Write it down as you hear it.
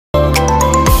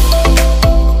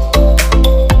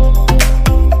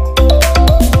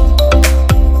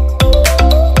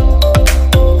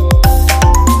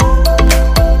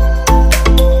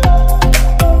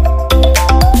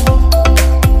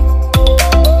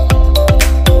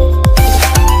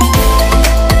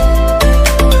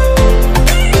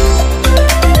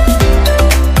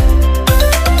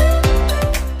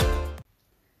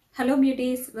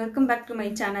back to my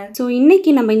channel. So இன்னைக்கு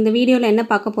நம்ம இந்த வீடியோல என்ன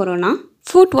பார்க்க போறோம்னா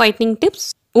foot whitening tips.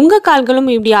 உங்க கால்களும்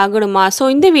இப்படி ஆகணுமா? So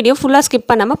இந்த வீடியோ ஃபுல்லா ஸ்கிப்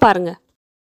பண்ணாம பாருங்க.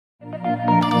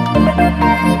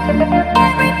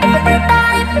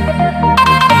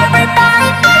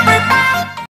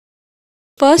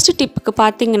 ஃபர்ஸ்ட் டிப்புக்கு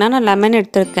பார்த்தீங்கன்னா நான் லெமன்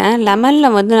எடுத்திருக்கேன்.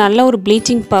 லெமனில் வந்து நல்ல ஒரு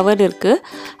ப்ளீச்சிங் பவர் இருக்குது.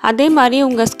 அதே மாதிரி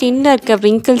உங்கள் ஸ்கின்னில் இருக்க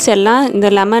ரிங்கிள்ஸ் எல்லாம் இந்த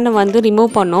லெமனை வந்து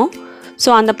ரிமூவ் பண்ணும். ஸோ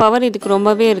அந்த பவர் இதுக்கு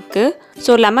ரொம்பவே இருக்குது.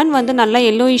 ஸோ லெமன் வந்து நல்லா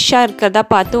எல்லோயிஷாக இருக்கிறதா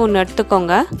பார்த்து ஒன்று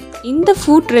எடுத்துக்கோங்க. இந்த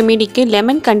ஃபுட் ரெமிடிக்கு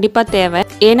லெமன் கண்டிப்பாக தேவை.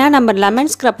 ஏன்னா நம்ம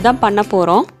லெமன் ஸ்க்ரப் தான் பண்ண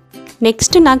போகிறோம்.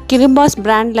 நெக்ஸ்ட்டு நான் கிரிபாஸ்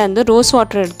பிராண்ட்லேருந்து ரோஸ்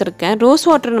வாட்டர் எடுத்திருக்கேன். ரோஸ்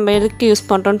வாட்டர் நம்ம எதுக்கு யூஸ்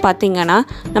பண்ணுறோன்னு பார்த்தீங்கன்னா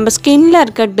நம்ம ஸ்கின்னில்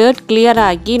இருக்க டர்ட் கிளியர்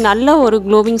ஆகி நல்ல ஒரு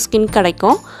க்ளோவிங் ஸ்கின்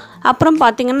கிடைக்கும். அப்புறம்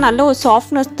பார்த்திங்கன்னா நல்ல ஒரு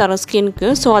சாஃப்ட்னஸ் தரும் ஸ்கின்க்கு.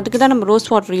 ஸோ அதுக்கு தான் நம்ம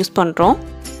ரோஸ் வாட்டர் யூஸ் பண்ணுறோம்.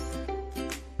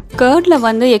 கர்டில்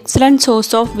வந்து excellent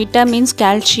source of vitamins,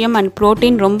 calcium and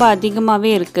protein ரொம்ப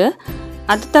அதிகமாகவே இருக்குது.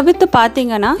 அது தவிர்த்து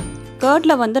பார்த்திங்கன்னா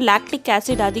கர்டில் வந்து லாக்டிக்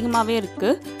ஆசிட் அதிகமாகவே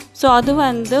இருக்குது. ஸோ அது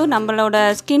வந்து நம்மளோட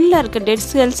ஸ்கின்னில் இருக்க டெட்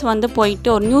செல்ஸ் வந்து போயிட்டு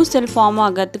ஒரு நியூ செல் ஃபார்ம்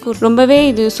ஆகிறதுக்கு ரொம்பவே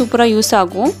இது சூப்பராக யூஸ்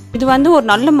ஆகும். இது வந்து ஒரு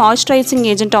நல்ல மாய்ஸ்சரைசிங்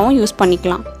ஏஜென்ட்டாகவும் யூஸ்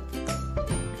பண்ணிக்கலாம்.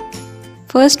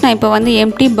 ஃபர்ஸ்ட் நான் இப்போ வந்து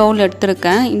எம்டி பவுல்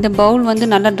எடுத்திருக்கேன். இந்த பவுல் வந்து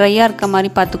நல்லா ட்ரையாக இருக்க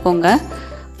மாதிரி பார்த்துக்கோங்க.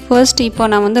 ஃபர்ஸ்ட் இப்போ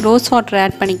நான் வந்து ரோஸ் வாட்டர்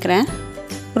ஆட் பண்ணிக்கிறேன்.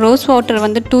 ரோஸ் வாட்டர்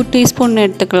வந்து 2 டீஸ்பூன்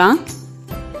எடுத்துக்கலாம்.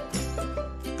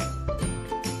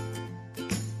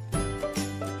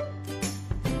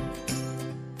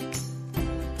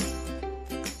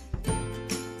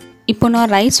 இப்போ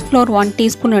நான் ரைஸ் ஃப்ளோர் 1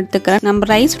 டீஸ்பூன் எடுத்துக்கிறேன். நம்ம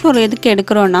ரைஸ் ஃப்ளோர் எதுக்கு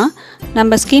எடுக்கிறோன்னா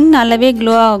நம்ம ஸ்கின் நல்லாவே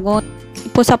க்ளோ ஆகும்.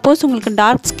 இப்போ சப்போஸ் உங்களுக்கு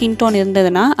டார்க் ஸ்கின் டோன்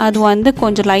இருந்ததுன்னா அது வந்து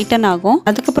கொஞ்சம் லைட்டன் ஆகும்.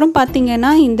 அதுக்கப்புறம்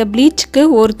பார்த்தீங்கன்னா இந்த ப்ளீச்சுக்கு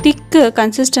ஒரு திக்கு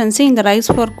கன்சிஸ்டன்சி இந்த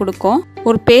ரைஸ் ஃப்ளோர் கொடுக்கும்.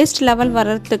 ஒரு பேஸ்ட் லெவல்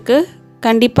வர்றதுக்கு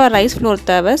கண்டிப்பாக ரைஸ் ஃப்ளோர்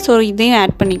தேவை. ஸோ இதையும்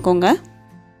ஆட் பண்ணிக்கோங்க.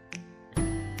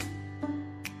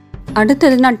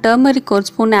 அடுத்தது நான் டர்மரிக் 1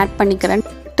 ஸ்பூன் ஆட் பண்ணிக்கிறேன்.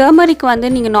 டர்மரிக் வந்து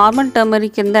நீங்கள் நார்மல்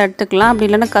டர்மரிக் இருந்தால் எடுத்துக்கலாம். அப்படி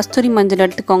இல்லைன்னா கஸ்தூரி மஞ்சள்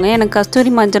எடுத்துக்கோங்க. எனக்கு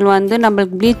கஸ்தூரி மஞ்சள் வந்து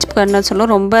நம்மளுக்கு ப்ளீச் பண்ண சொல்ல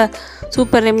ரொம்ப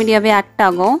சூப்பர் ரெமிடியாகவே ஆக்ட்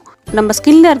ஆகும். நம்ம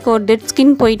ஸ்கின்னில் இருக்க ஒரு டெட்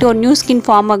ஸ்கின் போயிட்டு ஒரு நியூ ஸ்கின்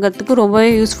ஃபார்ம் ஆகிறதுக்கு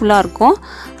ரொம்பவே யூஸ்ஃபுல்லாக இருக்கும்.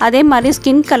 அதே மாதிரி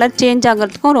ஸ்கின் கலர் சேஞ்ச்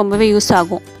ஆகிறதுக்கும் ரொம்பவே யூஸ்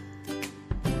ஆகும்.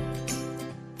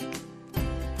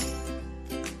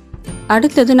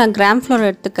 அடுத்தது நான் கிராம் ஃப்ளோர்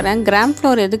எடுத்துக்கிறேன். கிராம்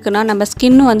ஃப்ளோர் எதுக்குன்னா நம்ம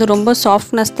ஸ்கின் வந்து ரொம்ப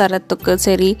சாஃப்ட்னஸ் தரத்துக்கு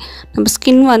சரி, நம்ம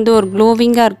ஸ்கின் வந்து ஒரு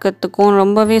க்ளோவிங்காக இருக்கிறதுக்கும்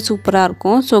ரொம்பவே சூப்பராக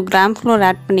இருக்கும். ஸோ கிராம் ஃப்ளோர்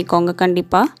ஆட் பண்ணிக்கோங்க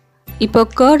கண்டிப்பாக. இப்போ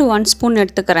கர்டு 1 ஸ்பூன்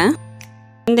எடுத்துக்கிறேன்.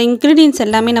 இந்த இன்க்ரீடியன்ஸ்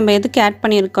எல்லாமே நம்ம எதுக்கு ஆட்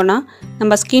பண்ணியிருக்கோன்னா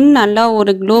நம்ம ஸ்கின் நல்லா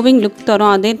ஒரு க்ளோவிங் லுக்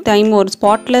தரும். அதே டைம் ஒரு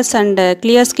ஸ்பாட்லெஸ் அண்ட்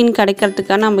கிளியர் ஸ்கின்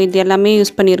கிடைக்கிறதுக்காக நம்ம இது எல்லாமே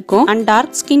யூஸ் பண்ணியிருக்கோம். அண்ட்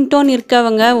டார்க் ஸ்கின் டோன்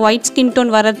இருக்கவங்க ஒயிட் ஸ்கின்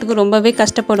டோன் வர்றதுக்கு ரொம்பவே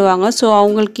கஷ்டப்படுவாங்க. ஸோ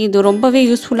அவங்களுக்கு இது ரொம்பவே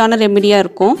யூஸ்ஃபுல்லான ரெமிடியாக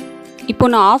இருக்கும். இப்போ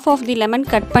நான் ஆஃப் தி லெமன்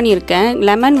கட் பண்ணியிருக்கேன்.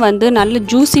 லெமன் வந்து நல்ல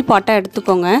ஜூஸி பாட்டாக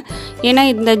எடுத்துக்கோங்க. ஏன்னா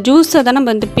இந்த ஜூஸை தான்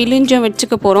நம்ம வந்து பிழிஞ்சும்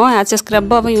வச்சுக்க போகிறோம். ஆஸ் எ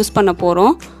ஸ்க்ரப்பாகவும் யூஸ் பண்ண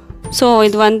போகிறோம். ஸோ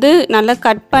இது வந்து நல்லா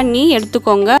கட் பண்ணி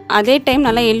எடுத்துக்கோங்க. அதே டைம்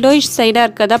நல்லா எல்லோயிஷ் சைடாக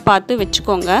இருக்கிறதா பார்த்து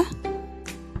வச்சுக்கோங்க.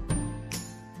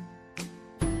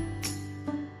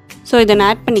 ஸோ இதை நான்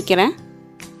ஆட் பண்ணிக்கிறேன்.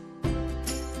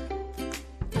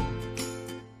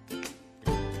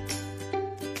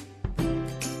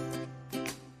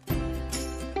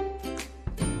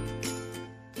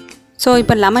 ஸோ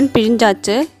இப்போ லெமன்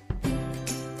பிழிஞ்சாச்சு.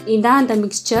 இதான் அந்த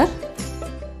மிக்ஸ்சர்.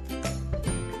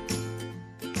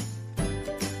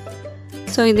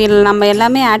 ஸோ இதில் நம்ம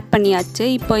எல்லாமே ஆட் பண்ணியாச்சு.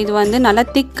 இப்போ இது வந்து நல்லா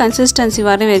திக் கன்சிஸ்டன்சி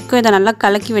வர வரைக்கும் இதை நல்லா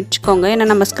கலக்கி வச்சுக்கோங்க. ஏன்னா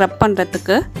நம்ம ஸ்க்ரப்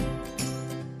பண்ணுறதுக்கு.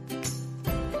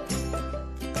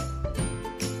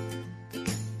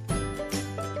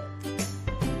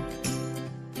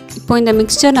 இப்போ இந்த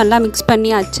மிக்ஸ்சர் நல்லா மிக்ஸ்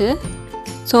பண்ணியாச்சு.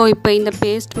 ஸோ இப்போ இந்த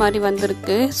பேஸ்ட் மாதிரி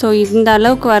வந்திருக்கு. ஸோ இந்த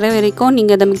அளவுக்கு வர வரைக்கும்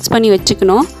நீங்கள் இதை மிக்ஸ் பண்ணி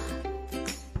வச்சுக்கணும்.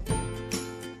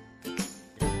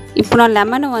 இப்போ நான்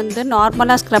லெமனை வந்து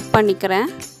நார்மலாக ஸ்க்ரப் பண்ணிக்கிறேன்.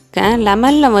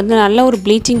 லெமனில் வந்து நல்ல ஒரு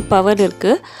ப்ளீச்சிங் பவர்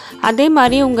இருக்குது. அதே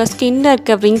மாதிரி உங்கள் ஸ்கின்னில்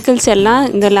இருக்க ரிங்கிள்ஸ் எல்லாம்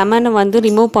இந்த லெமனை வந்து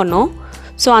ரிமூவ் பண்ணும்.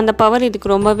 ஸோ அந்த பவர்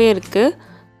இதுக்கு ரொம்பவே இருக்குது.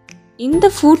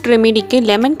 இந்த ஃபுட் ரெமிடிக்கு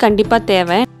லெமன் கண்டிப்பாக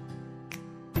தேவை.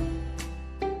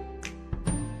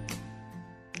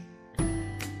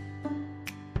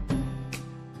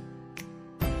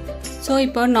 ஸோ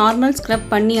இப்போ நார்மல் ஸ்க்ரப்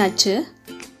பண்ணியாச்சு.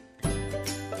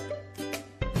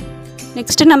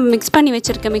 நெக்ஸ்ட்டு நம்ம மிக்ஸ் பண்ணி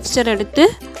வச்சுருக்க மிக்ஸ்சர் எடுத்து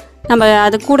நம்ம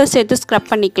அது கூட சேர்த்து ஸ்க்ரப்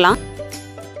பண்ணிக்கலாம்.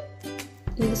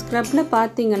 இந்த ஸ்க்ரப்பில்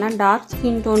பார்த்தீங்கன்னா டார்க்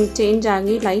ஸ்கின் டோன் சேஞ்ச்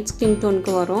ஆகி லைட் ஸ்கின்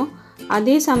டோனுக்கு வரும்.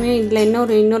 அதே சமயம் இதில்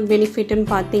இன்னொரு பெனிஃபிட்னு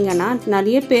பார்த்தீங்கன்னா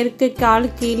நிறைய பேருக்கு காலு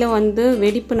கீழே வந்து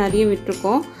வெடிப்பு நிறைய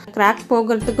விட்டுருக்கோம். கிராக்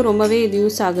போகிறதுக்கு ரொம்பவே இது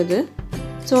யூஸ் ஆகுது.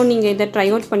 ஸோ நீங்கள் இதை ட்ரை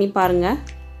அவுட் பண்ணி பாருங்கள்.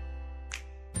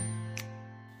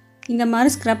 இந்த மாதிரி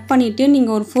ஸ்க்ரப் பண்ணிவிட்டு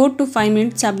நீங்கள் ஒரு 4 to 5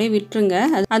 மினிட்ஸ் அப்படியே விட்டுருங்க.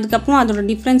 அதுக்கப்புறம் அதோட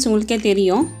டிஃப்ரென்ஸ் உங்களுக்கே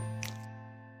தெரியும்.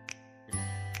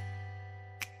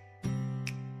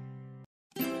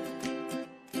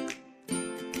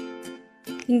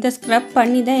 இந்த ஸ்க்ரப்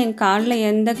பண்ணி தான் என் காலில்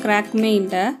எந்த கிராக்குமே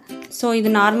இல்லை. ஸோ இது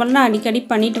நார்மலாக அடிக்கடி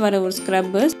பண்ணிட்டு வர ஒரு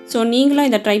ஸ்க்ரப்பு. ஸோ நீங்களும்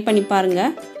இதை ட்ரை பண்ணி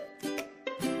பாருங்கள்.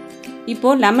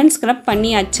 இப்போது லெமன் ஸ்க்ரப்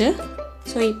பண்ணியாச்சு.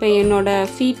 ஸோ இப்போ என்னோடய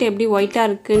ஃபீட் எப்படி ஒயிட்டாக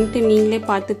இருக்குன்ட்டு நீங்களே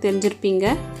பார்த்து தெரிஞ்சிருப்பீங்க.